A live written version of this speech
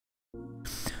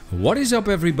What is up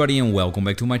everybody and welcome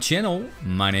back to my channel.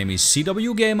 My name is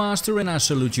ZWGamemaster and I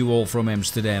salute you all from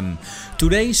Amsterdam.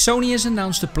 Today Sony has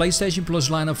announced the PlayStation Plus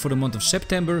lineup for the month of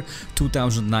September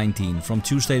 2019. From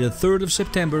Tuesday the 3rd of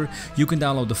September you can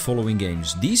download the following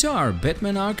games. These are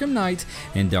Batman Arkham Knight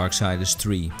and Darksiders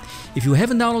 3. If you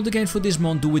haven't downloaded the games for this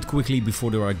month, do it quickly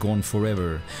before they are gone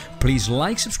forever. Please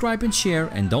like, subscribe and share,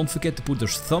 and don't forget to put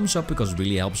those thumbs up because it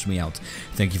really helps me out.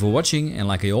 Thank you for watching, and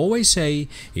like I always say,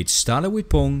 it started with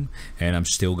Pong and I'm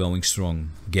still going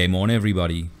strong. Game on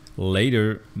everybody.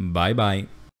 Later. Bye bye.